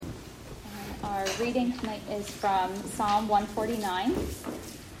reading tonight is from Psalm 149.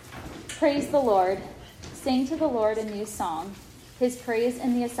 Praise the Lord. Sing to the Lord a new song, his praise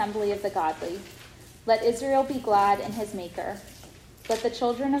in the assembly of the godly. Let Israel be glad in his Maker. Let the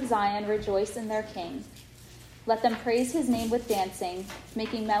children of Zion rejoice in their King. Let them praise his name with dancing,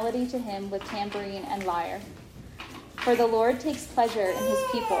 making melody to him with tambourine and lyre. For the Lord takes pleasure in his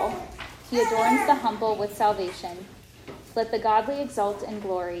people. He adorns the humble with salvation. Let the godly exult in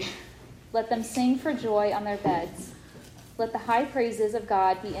glory. Let them sing for joy on their beds. Let the high praises of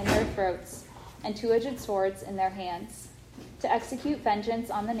God be in their throats, and two-edged swords in their hands, to execute vengeance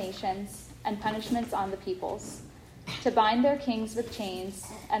on the nations and punishments on the peoples, to bind their kings with chains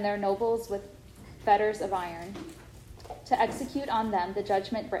and their nobles with fetters of iron, to execute on them the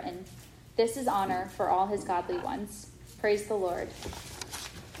judgment written. This is honor for all his godly ones. Praise the Lord.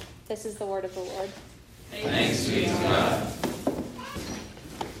 This is the word of the Lord. Thanks be to God.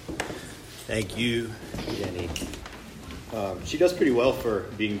 Thank you, Jenny. She does pretty well for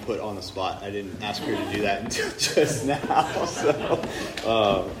being put on the spot. I didn't ask her to do that until just now.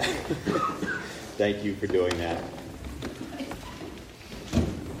 So, thank you for doing that.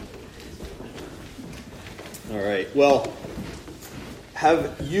 All right. Well,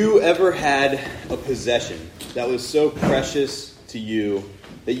 have you ever had a possession that was so precious to you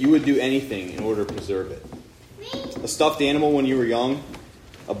that you would do anything in order to preserve it? A stuffed animal when you were young?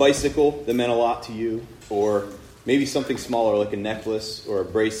 A bicycle that meant a lot to you? Or maybe something smaller like a necklace or a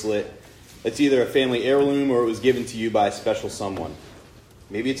bracelet that's either a family heirloom or it was given to you by a special someone.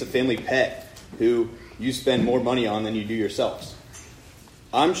 Maybe it's a family pet who you spend more money on than you do yourselves.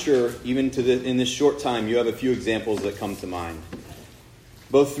 I'm sure even in this short time you have a few examples that come to mind.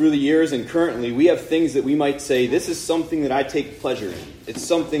 Both through the years and currently, we have things that we might say, this is something that I take pleasure in. It's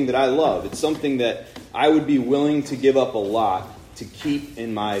something that I love. It's something that I would be willing to give up a lot to keep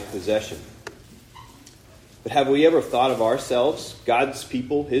in my possession. But have we ever thought of ourselves, God's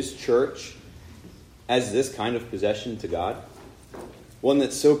people, his church, as this kind of possession to God? One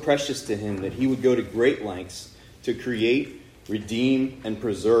that's so precious to him that he would go to great lengths to create, redeem, and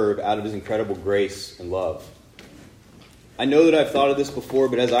preserve out of his incredible grace and love. I know that I've thought of this before,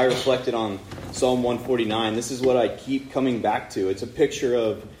 but as I reflected on Psalm 149, this is what I keep coming back to. It's a picture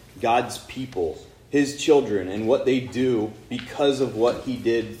of God's people, his children, and what they do because of what he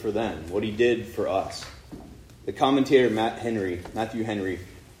did for them, what he did for us. The commentator Matthew Henry,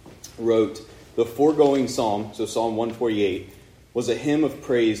 wrote, the foregoing psalm, so Psalm 148, was a hymn of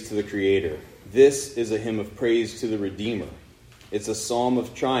praise to the Creator. This is a hymn of praise to the Redeemer. It's a psalm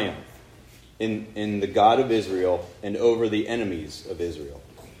of triumph in the God of Israel and over the enemies of Israel.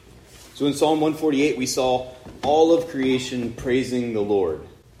 So in Psalm 148, we saw all of creation praising the Lord.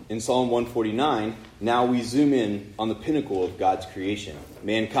 In Psalm 149, now we zoom in on the pinnacle of God's creation,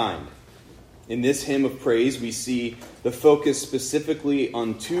 mankind. In this hymn of praise, we see the focus specifically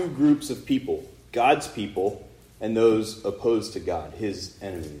on two groups of people, God's people and those opposed to God, his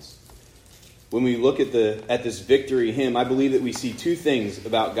enemies. When we look at this victory hymn, I believe that we see two things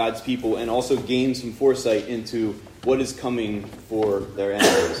about God's people and also gain some foresight into what is coming for their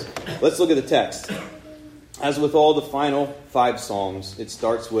enemies. Let's look at the text. As with all the final 5 psalms, it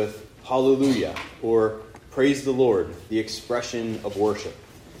starts with hallelujah, or praise the Lord, the expression of worship.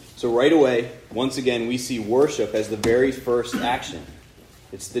 So right away, once again, we see worship as the very first action.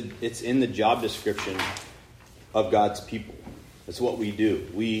 It's in the job description of God's people. That's what we do.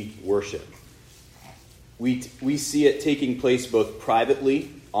 We worship. We see it taking place both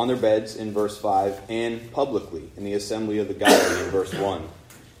privately on their beds in verse 5 and publicly in the assembly of the godly in verse 1.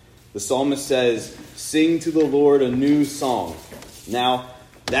 The psalmist says, sing to the Lord a new song. Now,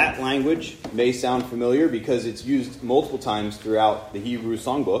 that language may sound familiar because it's used multiple times throughout the Hebrew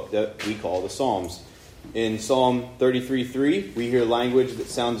songbook that we call the Psalms. In Psalm 33:3, we hear language that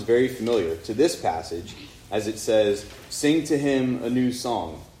sounds very familiar to this passage as it says, sing to him a new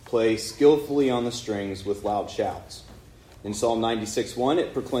song. Play skillfully on the strings with loud shouts. In Psalm 96:1,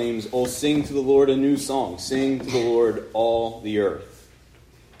 it proclaims, oh, sing to the Lord a new song. Sing to the Lord all the earth.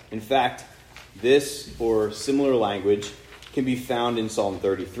 In fact, this or similar language can be found in Psalm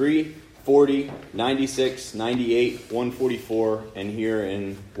 33, 40, 96, 98, 144, and here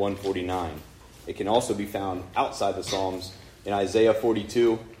in 149. It can also be found outside the Psalms in Isaiah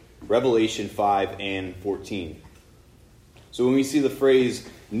 42, Revelation 5, and 14. So when we see the phrase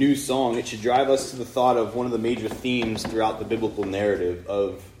new song, it should drive us to the thought of one of the major themes throughout the biblical narrative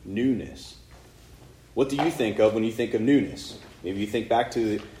of newness. What do you think of when you think of newness? Maybe you think back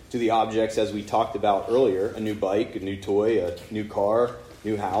to the objects as we talked about earlier, a new bike, a new toy, a new car,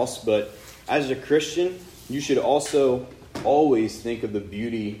 new house. But as a Christian, you should also always think of the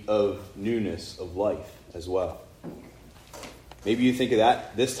beauty of newness of life as well. Maybe you think of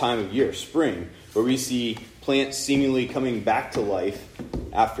that this time of year, spring, where we see plants seemingly coming back to life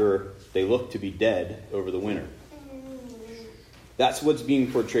after they look to be dead over the winter. That's what's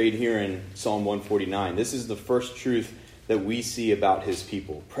being portrayed here in Psalm 149. This is the first truth that we see about his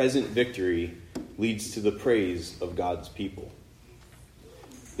people. Present victory leads to the praise of God's people.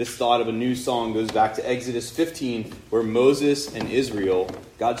 This thought of a new song goes back to Exodus 15, where Moses and Israel,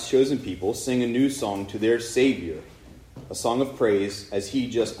 God's chosen people, sing a new song to their Savior, a song of praise, as he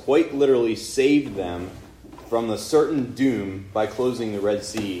just quite literally saved them from the certain doom by closing the Red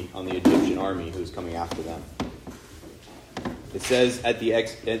Sea on the Egyptian army who was coming after them. It says at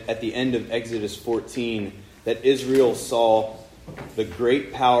the end of Exodus 14 that Israel saw the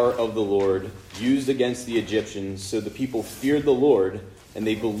great power of the Lord used against the Egyptians, so the people feared the Lord, and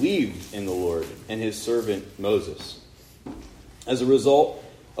they believed in the Lord and his servant Moses. As a result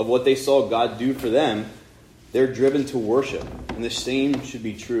of what they saw God do for them, they're driven to worship, and the same should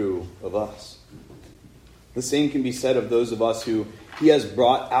be true of us. The same can be said of those of us who he has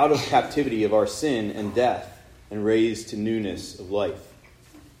brought out of captivity of our sin and death and raised to newness of life.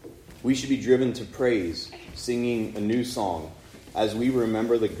 We should be driven to praise, singing a new song, as we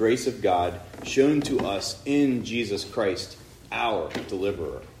remember the grace of God shown to us in Jesus Christ, our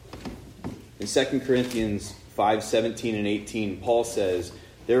deliverer. In 2 Corinthians 5:17 and 18, Paul says,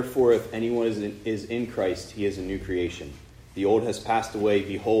 "Therefore, if anyone is in Christ, he is a new creation. The old has passed away,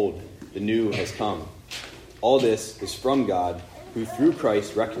 behold, the new has come. All this is from God, who through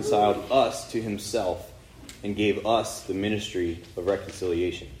Christ reconciled us to himself and gave us the ministry of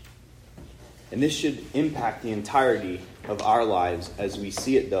reconciliation." And this should impact the entirety of our lives as we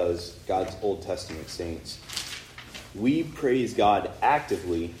see it does God's Old Testament saints. We praise God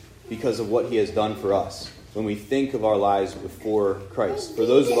actively because of what he has done for us when we think of our lives before Christ. For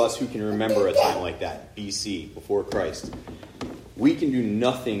those of us who can remember a time like that, BC, before Christ, we can do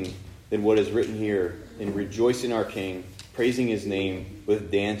nothing than what is written here and rejoice in our King, praising his name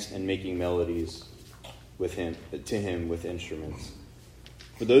with dance and making melodies with him, to him with instruments.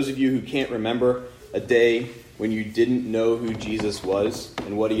 For those of you who can't remember a day when you didn't know who Jesus was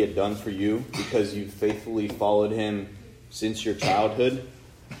and what he had done for you because you faithfully followed him since your childhood,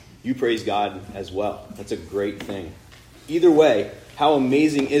 you praise God as well. That's a great thing. Either way, how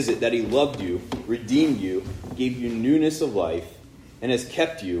amazing is it that he loved you, redeemed you, gave you newness of life, and has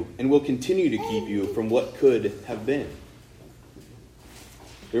kept you and will continue to keep you from what could have been.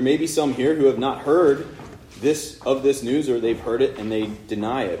 There may be some here who have not heard this news, or they've heard it and they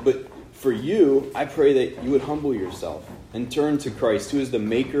deny it. But for you, I pray that you would humble yourself and turn to Christ, who is the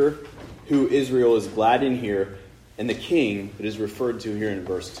maker, who Israel is glad in here, and the king that is referred to here in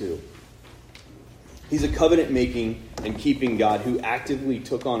verse 2. He's a covenant-making and keeping God who actively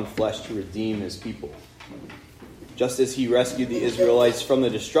took on flesh to redeem his people. Just as he rescued the Israelites from the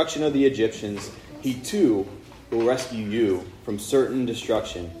destruction of the Egyptians, he too will rescue you from certain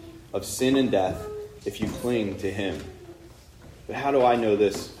destruction of sin and death if you cling to him. But how do I know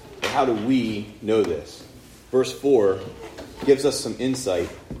this? Or how do we know this? Verse 4 gives us some insight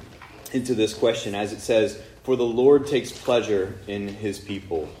into this question as it says, "For the Lord takes pleasure in his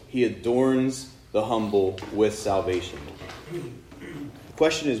people. He adorns the humble with salvation." The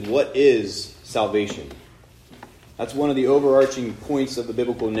question is, what is salvation? That's one of the overarching points of the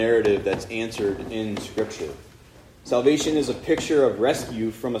biblical narrative that's answered in Scripture. Salvation is a picture of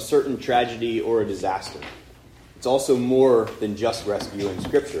rescue from a certain tragedy or a disaster. It's also more than just rescue in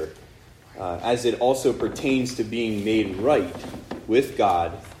Scripture, as it also pertains to being made right with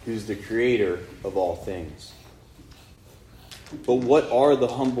God, who's the creator of all things. But what are the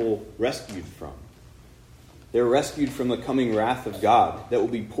humble rescued from? They're rescued from the coming wrath of God that will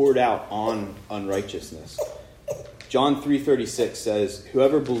be poured out on unrighteousness. John 3:36 says,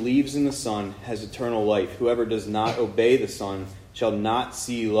 "Whoever believes in the Son has eternal life. Whoever does not obey the Son shall not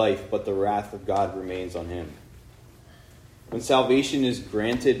see life, but the wrath of God remains on him." When salvation is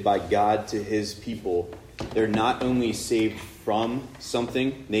granted by God to his people, they're not only saved from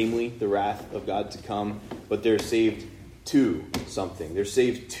something, namely the wrath of God to come, but they're saved to something. They're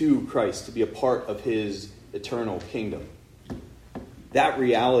saved to Christ, to be a part of his eternal kingdom. That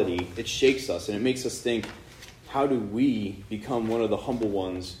reality, it shakes us and it makes us think, how do we become one of the humble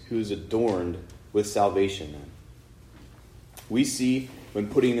ones who is adorned with salvation then? We see, when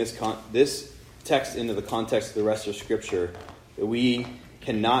putting this text into the context of the rest of Scripture, that we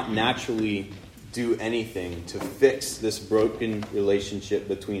cannot naturally do anything to fix this broken relationship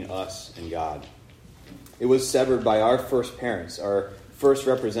between us and God. It was severed by our first parents, our first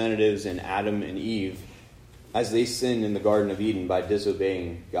representatives in Adam and Eve, as they sinned in the Garden of Eden by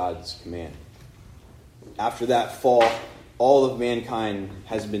disobeying God's command. After that fall, all of mankind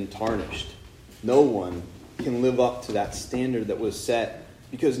has been tarnished. No one can live up to that standard that was set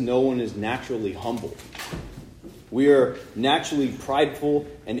because no one is naturally humble. We are naturally prideful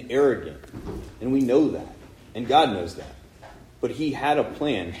and arrogant, and we know that, and God knows that. But he had a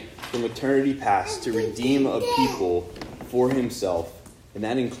plan from eternity past to redeem a people for himself, and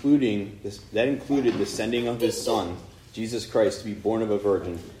that included the sending of his Son, Jesus Christ, to be born of a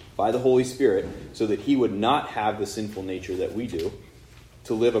virgin by the Holy Spirit, so that he would not have the sinful nature that we do,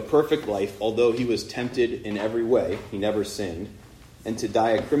 to live a perfect life, although he was tempted in every way, he never sinned, and to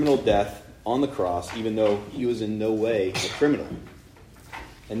die a criminal death on the cross, even though he was in no way a criminal.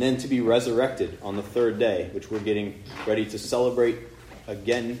 And then to be resurrected on the third day, which we're getting ready to celebrate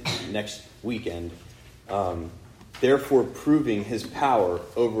again next weekend, therefore proving his power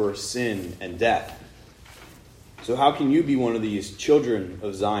over sin and death. So how can you be one of these children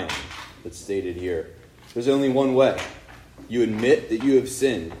of Zion that's stated here? There's only one way. You admit that you have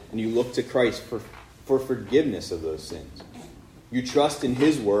sinned, and you look to Christ for forgiveness of those sins. You trust in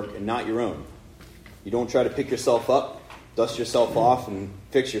his work and not your own. You don't try to pick yourself up, dust yourself off, and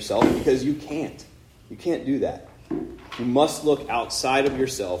fix yourself, because you can't. You can't do that. You must look outside of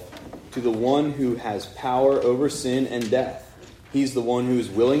yourself to the one who has power over sin and death. He's the one who is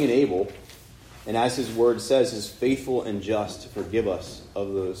willing and able, and as his word says, is faithful and just to forgive us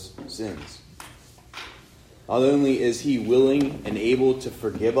of those sins. Not only is he willing and able to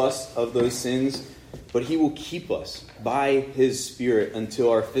forgive us of those sins, but he will keep us by his Spirit until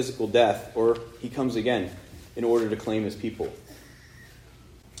our physical death, or he comes again in order to claim his people.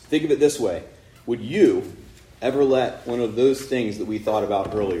 Think of it this way. Would you ever let one of those things that we thought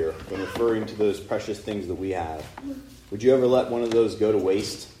about earlier, when referring to those precious things that we have, would you ever let one of those go to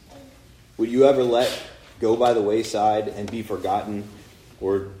waste? Would you ever let go by the wayside and be forgotten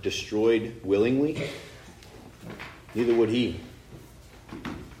or destroyed willingly? Neither would he.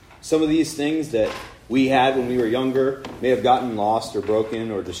 Some of these things that we had when we were younger may have gotten lost or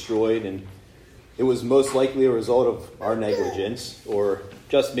broken or destroyed, and it was most likely a result of our negligence or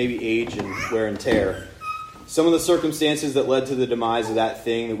just maybe age and wear and tear. Some of the circumstances that led to the demise of that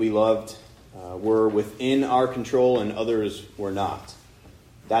thing that we loved were within our control, and others were not.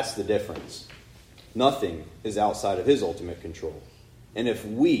 That's the difference. Nothing is outside of his ultimate control. And if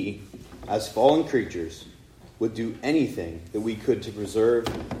we, as fallen creatures, would do anything that we could to preserve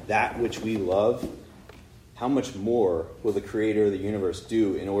that which we love, how much more will the Creator of the universe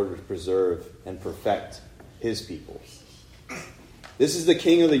do in order to preserve and perfect his people? This is the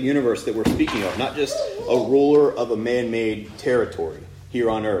King of the universe that we're speaking of, not just a ruler of a man-made territory here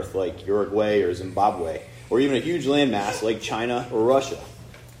on earth like Uruguay or Zimbabwe, or even a huge landmass like China or Russia.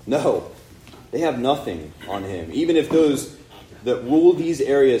 No, they have nothing on him. Even if those that rule these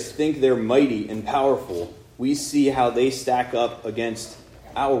areas think they're mighty and powerful, we see how they stack up against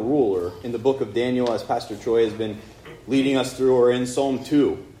our ruler in the book of Daniel, as Pastor Troy has been leading us through, or in Psalm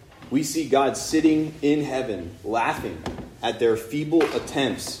 2. We see God sitting in heaven, laughing at their feeble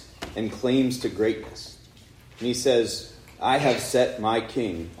attempts and claims to greatness. And he says, I have set my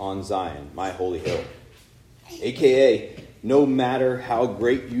king on Zion, my holy hill. AKA, no matter how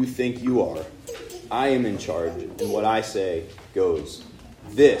great you think you are, I am in charge, and what I say goes.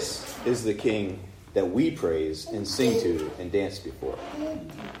 This is the king that we praise and sing to and dance before.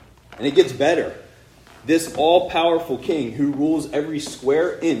 And it gets better. This all-powerful king who rules every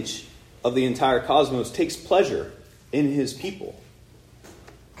square inch of the entire cosmos takes pleasure in his people.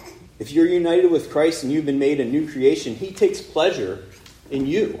 If you're united with Christ and you've been made a new creation, he takes pleasure in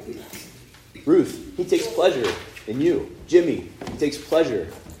you. Ruth, he takes pleasure in you. Jimmy, he takes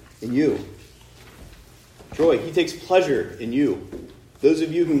pleasure in you. Troy, he takes pleasure in you. Those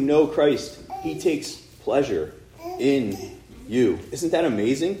of you who know Christ, he takes pleasure in you. Isn't that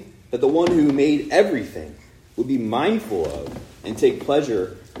amazing? That the one who made everything would be mindful of and take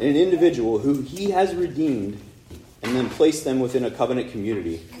pleasure in an individual who he has redeemed and then placed them within a covenant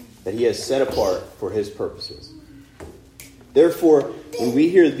community that he has set apart for his purposes. Therefore, when we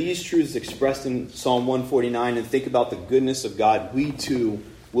hear these truths expressed in Psalm 149 and think about the goodness of God, we too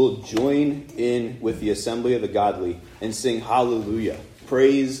will join in with the assembly of the godly and sing hallelujah.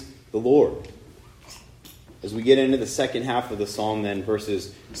 Praise the Lord. As we get into the second half of the psalm then,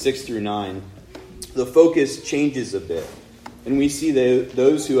 verses 6 through 9, the focus changes a bit. And we see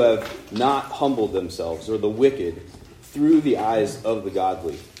those who have not humbled themselves, or the wicked, through the eyes of the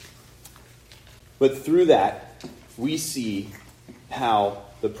godly. But through that, we see how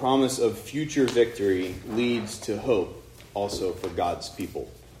the promise of future victory leads to hope also for God's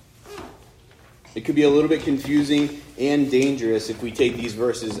people. It could be a little bit confusing and dangerous if we take these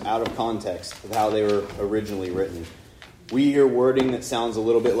verses out of context of how they were originally written. We hear wording that sounds a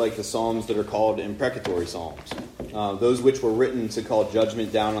little bit like the Psalms that are called imprecatory Psalms, those which were written to call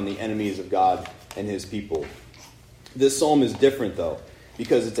judgment down on the enemies of God and his people. This psalm is different, though,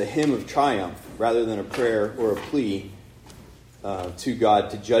 because it's a hymn of triumph rather than a prayer or a plea to God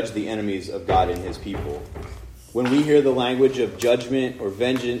to judge the enemies of God and his people. When we hear the language of judgment or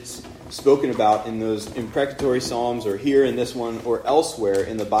vengeance spoken about in those imprecatory psalms or here in this one or elsewhere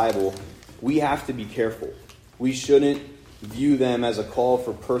in the Bible, we have to be careful. We shouldn't view them as a call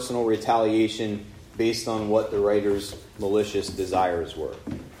for personal retaliation based on what the writer's malicious desires were.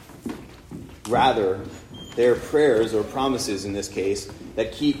 Rather, they are prayers or promises in this case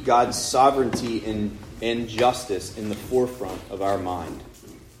that keep God's sovereignty and justice in the forefront of our mind.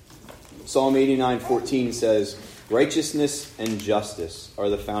 Psalm 89:14 says, "Righteousness and justice are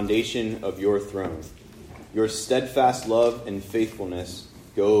the foundation of your throne. Your steadfast love and faithfulness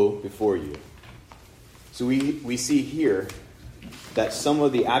go before you." So we see here that some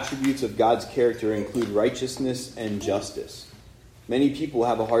of the attributes of God's character include righteousness and justice. Many people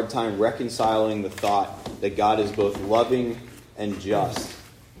have a hard time reconciling the thought that God is both loving and just.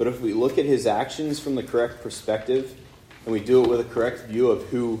 But if we look at his actions from the correct perspective, and we do it with a correct view of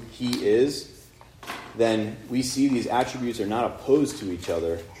who he is, then we see these attributes are not opposed to each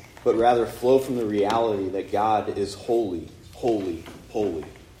other, but rather flow from the reality that God is holy, holy, holy.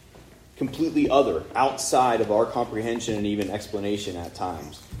 Completely other, outside of our comprehension and even explanation at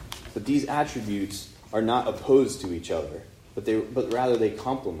times. But these attributes are not opposed to each other, but rather they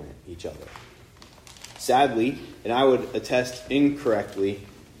complement each other. Sadly, and I would attest incorrectly,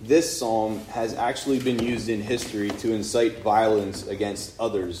 this psalm has actually been used in history to incite violence against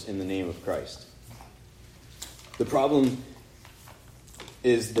others in the name of Christ. The problem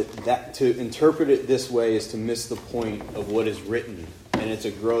is that to interpret it this way is to miss the point of what is written, and it's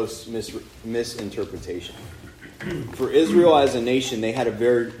a gross misinterpretation. For Israel as a nation, they had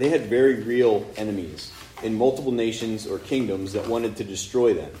very real enemies in multiple nations or kingdoms that wanted to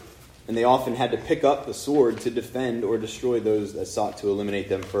destroy them. And they often had to pick up the sword to defend or destroy those that sought to eliminate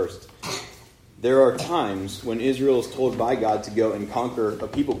them first. There are times when Israel is told by God to go and conquer a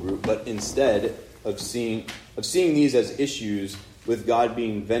people group, but instead of seeing these as issues with God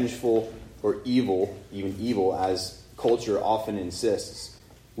being vengeful or evil, even evil as culture often insists,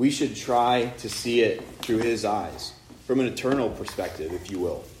 we should try to see it through his eyes, from an eternal perspective, if you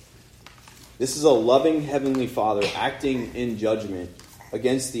will. This is a loving Heavenly Father acting in judgment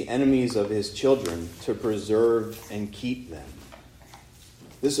against the enemies of his children to preserve and keep them.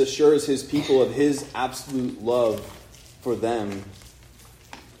 This assures his people of his absolute love for them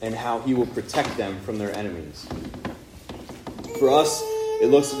and how he will protect them from their enemies. For us, it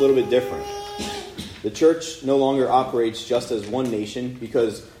looks a little bit different. The church no longer operates just as one nation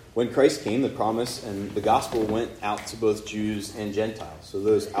because when Christ came, the promise and the gospel went out to both Jews and Gentiles, so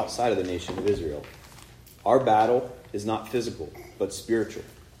those outside of the nation of Israel. Our battle is not physical, but spiritual.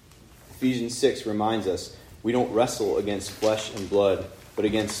 Ephesians 6 reminds us we don't wrestle against flesh and blood, but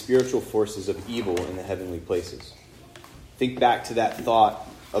against spiritual forces of evil in the heavenly places. Think back to that thought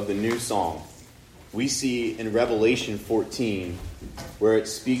of the new song. We see in Revelation 14, where it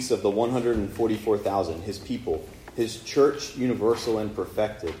speaks of the 144,000, his people, his church universal and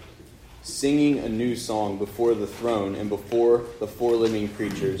perfected, singing a new song before the throne and before the four living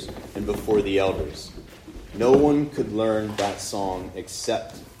creatures and before the elders. No one could learn that song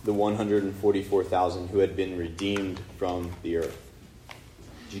except the 144,000 who had been redeemed from the earth.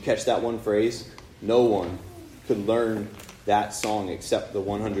 Did you catch that one phrase? No one could learn that song except the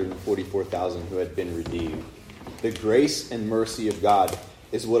 144,000 who had been redeemed. The grace and mercy of God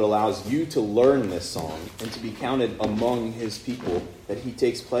is what allows you to learn this song and to be counted among his people that he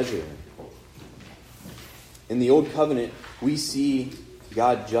takes pleasure in. In the Old Covenant, we see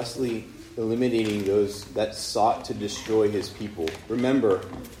God justly eliminating those that sought to destroy his people. Remember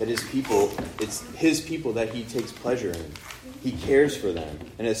that it's his people that he takes pleasure in. He cares for them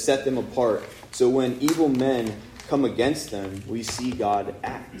and has set them apart. So when evil men come against them, we see God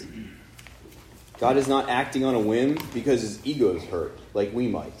act. God is not acting on a whim because his ego is hurt, like we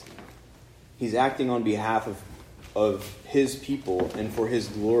might. He's acting on behalf of his people and for his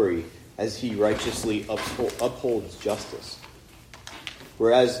glory as he righteously upholds justice.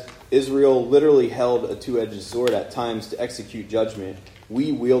 Whereas Israel literally held a two-edged sword at times to execute judgment,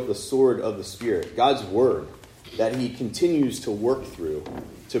 we wield the sword of the Spirit, God's word, that he continues to work through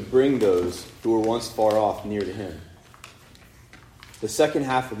to bring those who were once far off near to him. The second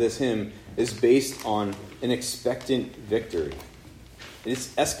half of this hymn is based on an expectant victory. It's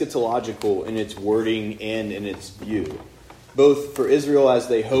eschatological in its wording and in its view, both for Israel as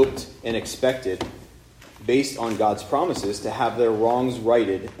they hoped and expected, based on God's promises to have their wrongs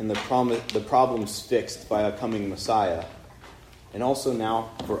righted and the problems fixed by a coming Messiah, and also now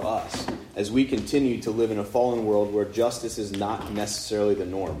for us, as we continue to live in a fallen world where justice is not necessarily the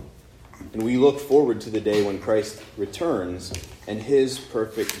norm. And we look forward to the day when Christ returns and his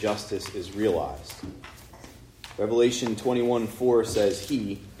perfect justice is realized. Revelation 21:4 says,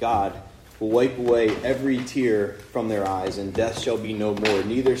 He, God, will wipe away every tear from their eyes, and death shall be no more.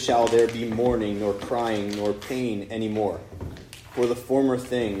 Neither shall there be mourning, nor crying, nor pain any more, for the former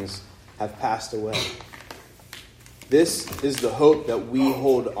things have passed away. This is the hope that we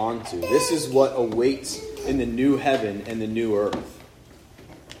hold on to. This is what awaits in the new heaven and the new earth.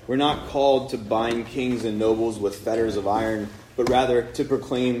 We're not called to bind kings and nobles with fetters of iron, but rather to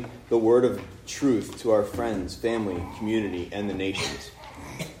proclaim the word of truth to our friends, family, community, and the nations.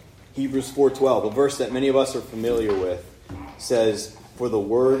 Hebrews 4:12, a verse that many of us are familiar with, says, For the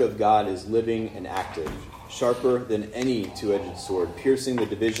word of God is living and active, sharper than any two-edged sword, piercing the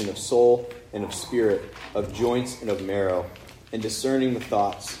division of soul and of spirit, of joints and of marrow, and discerning the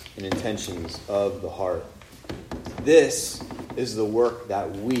thoughts and intentions of the heart. This is the work that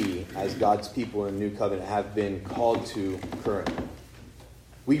we, as God's people in the New Covenant, have been called to currently.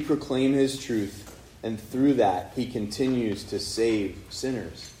 We proclaim his truth, and through that, he continues to save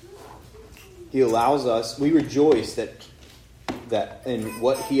sinners. He allows us, we rejoice that in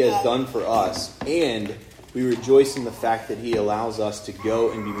what he has done for us, and we rejoice in the fact that he allows us to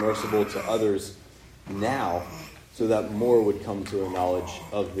go and be merciful to others now, so that more would come to a knowledge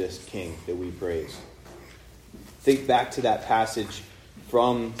of this King that we praise. Think back to that passage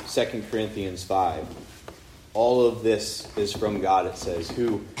from 2 Corinthians 5. All of this is from God, it says,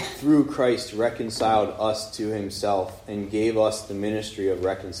 who through Christ reconciled us to himself and gave us the ministry of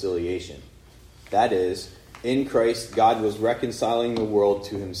reconciliation. That is, in Christ, God was reconciling the world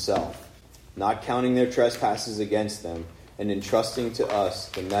to himself, not counting their trespasses against them, and entrusting to us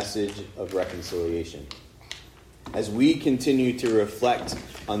the message of reconciliation. As we continue to reflect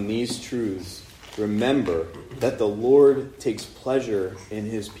on these truths, remember that the Lord takes pleasure in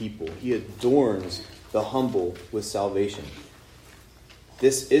his people. He adorns the humble with salvation.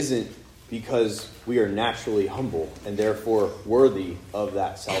 This isn't because we are naturally humble and therefore worthy of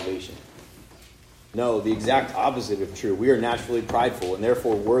that salvation. No, the exact opposite is true. We are naturally prideful and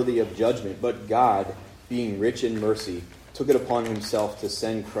therefore worthy of judgment. But God, being rich in mercy, took it upon himself to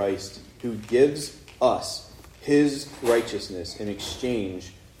send Christ, who gives us his righteousness in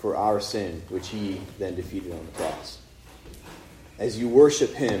exchange for our sin, which he then defeated on the cross. As you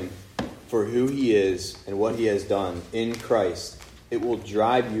worship him for who he is and what he has done in Christ, it will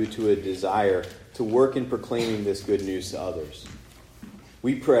drive you to a desire to work in proclaiming this good news to others.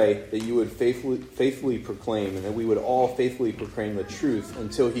 We pray that you would faithfully proclaim, and that we would all faithfully proclaim the truth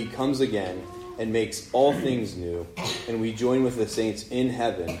until he comes again and makes all things new, and we join with the saints in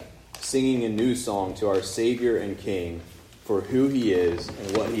heaven, singing a new song to our Savior and King for who he is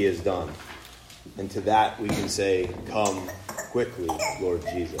and what he has done. And to that we can say, Come quickly, Lord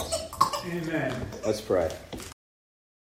Jesus. Amen. Let's pray.